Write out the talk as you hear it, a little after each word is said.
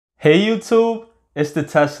Hey YouTube, it's the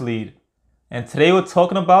test lead, and today we're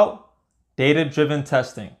talking about data-driven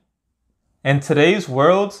testing. In today's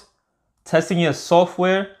world, testing your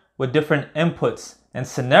software with different inputs and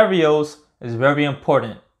scenarios is very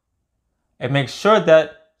important. It makes sure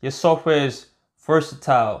that your software is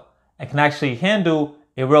versatile and can actually handle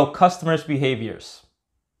a real customer's behaviors.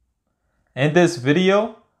 In this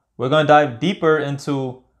video, we're going to dive deeper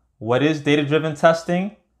into what is data-driven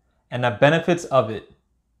testing and the benefits of it.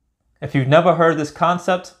 If you've never heard this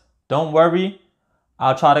concept, don't worry.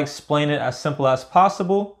 I'll try to explain it as simple as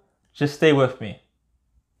possible. Just stay with me.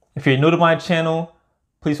 If you're new to my channel,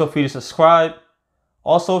 please feel free to subscribe.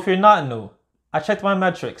 Also, if you're not new, I checked my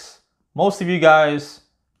metrics. Most of you guys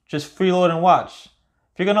just freeload and watch.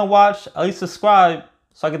 If you're gonna watch, at least subscribe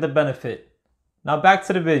so I get the benefit. Now back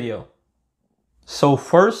to the video. So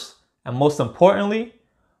first, and most importantly,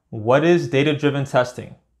 what is data-driven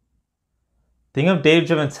testing? Think of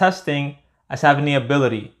data-driven testing as having the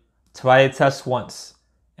ability to write a test once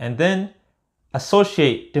and then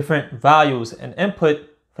associate different values and input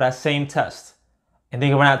for that same test. And then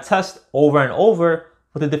you can run that test over and over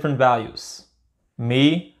with the different values.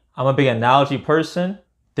 Me, I'm a big analogy person.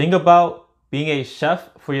 Think about being a chef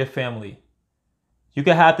for your family. You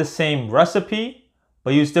can have the same recipe,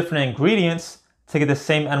 but use different ingredients to get the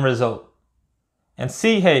same end result. And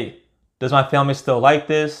see, hey, does my family still like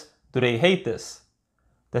this? Do they hate this?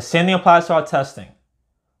 The same thing applies to our testing.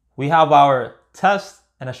 We have our test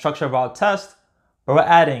and the structure of our test, but we're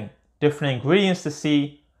adding different ingredients to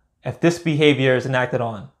see if this behavior is enacted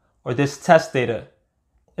on, or this test data.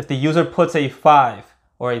 If the user puts a 5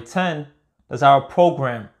 or a 10, does our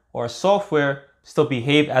program or software still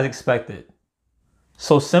behave as expected?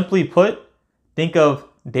 So simply put, think of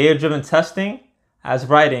data-driven testing as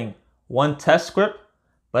writing one test script,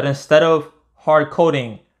 but instead of hard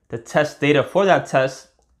coding the test data for that test,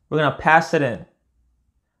 we're going to pass it in.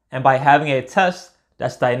 And by having a test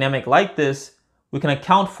that's dynamic like this, we can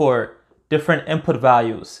account for different input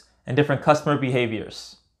values and different customer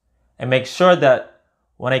behaviors and make sure that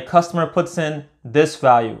when a customer puts in this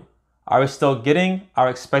value, are we still getting our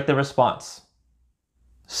expected response?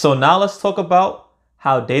 So now let's talk about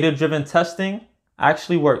how data-driven testing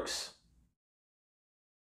actually works.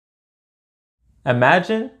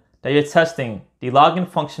 Imagine that you're testing the login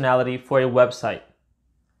functionality for a website.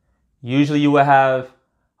 Usually you will have,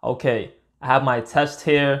 okay, I have my test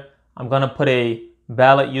here. I'm going to put a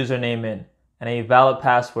valid username in and a valid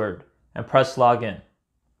password and press login,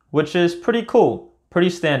 which is pretty cool, pretty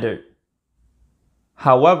standard.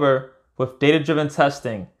 However, with data-driven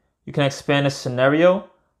testing, you can expand a scenario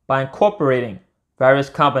by incorporating various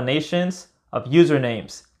combinations of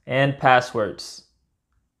usernames and passwords.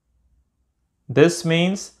 This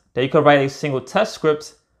means that you could write a single test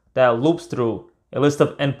script that loops through a list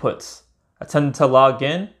of inputs, attempting to log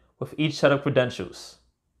in with each set of credentials.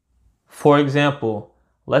 For example,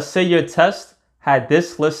 let's say your test had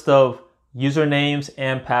this list of usernames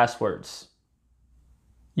and passwords.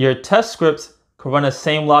 Your test script could run the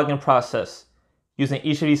same login process using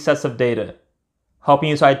each of these sets of data, helping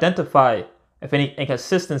you to identify if any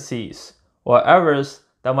inconsistencies or errors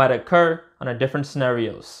that might occur under different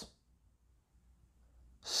scenarios.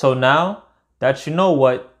 So now that you know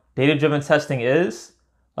what data-driven testing is,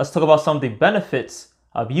 let's talk about some of the benefits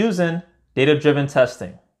of using data-driven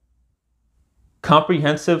testing.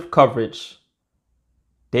 Comprehensive coverage.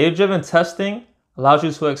 Data-driven testing allows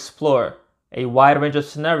you to explore a wide range of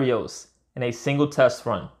scenarios in a single test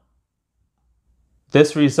run.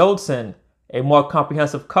 This results in a more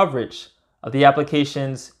comprehensive coverage of the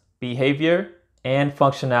application's behavior and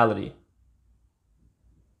functionality.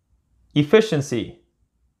 Efficiency.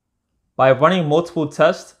 By running multiple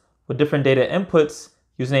tests with different data inputs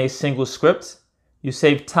using a single script, you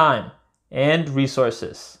save time and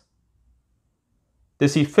resources.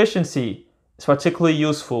 This efficiency is particularly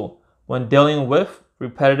useful when dealing with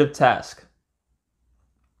repetitive tasks.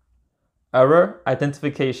 Error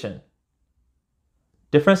identification.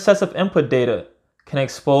 Different sets of input data can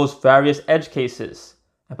expose various edge cases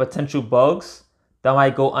and potential bugs that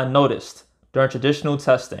might go unnoticed during traditional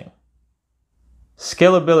testing.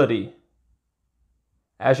 Scalability.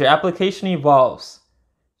 As your application evolves,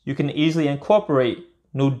 you can easily incorporate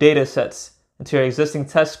new data sets into your existing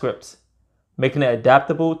test scripts, making it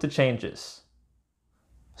adaptable to changes.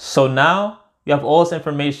 So now you have all this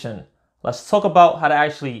information. Let's talk about how to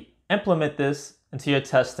actually implement this into your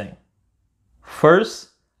testing. First,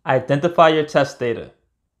 identify your test data.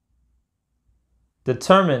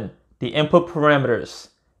 Determine the input parameters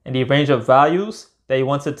and the range of values that you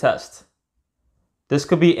want to test. This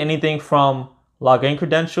could be anything from login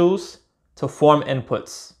credentials to form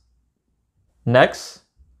inputs. Next,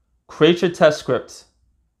 create your test script.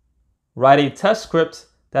 Write a test script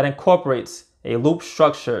that incorporates a loop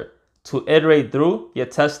structure to iterate through your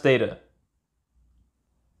test data.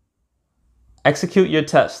 Execute your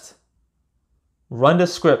test. Run the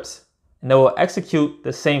script, and it will execute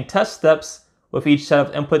the same test steps with each set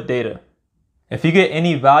of input data. If you get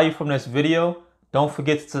any value from this video, don't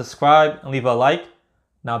forget to subscribe and leave a like.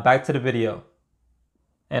 Now back to the video.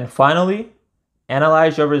 And finally,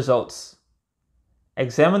 analyze your results.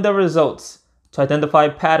 Examine the results to identify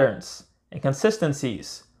patterns,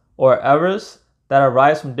 inconsistencies, or errors that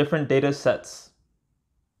arise from different data sets.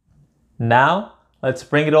 Now, let's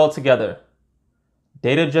bring it all together.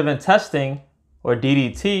 Data-driven testing, or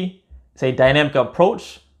DDT, is a dynamic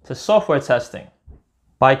approach to software testing.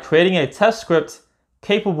 By creating a test script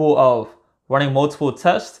capable of running multiple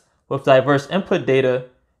tests with diverse input data,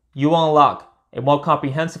 you unlock a more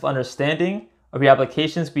comprehensive understanding of your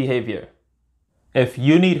application's behavior. If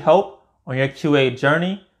you need help on your QA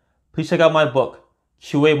journey, please check out my book,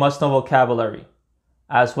 QA Must Know Vocabulary,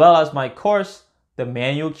 as well as my course, the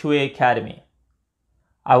Manual QA Academy.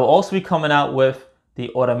 I will also be coming out with the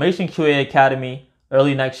Automation QA Academy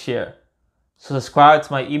early next year. So subscribe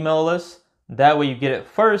to my email list, that way you get it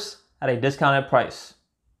first at a discounted price.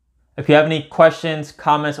 If you have any questions,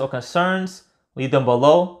 comments, or concerns, leave them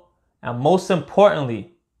below. And most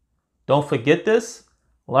importantly, don't forget this,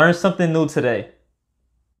 learn something new today.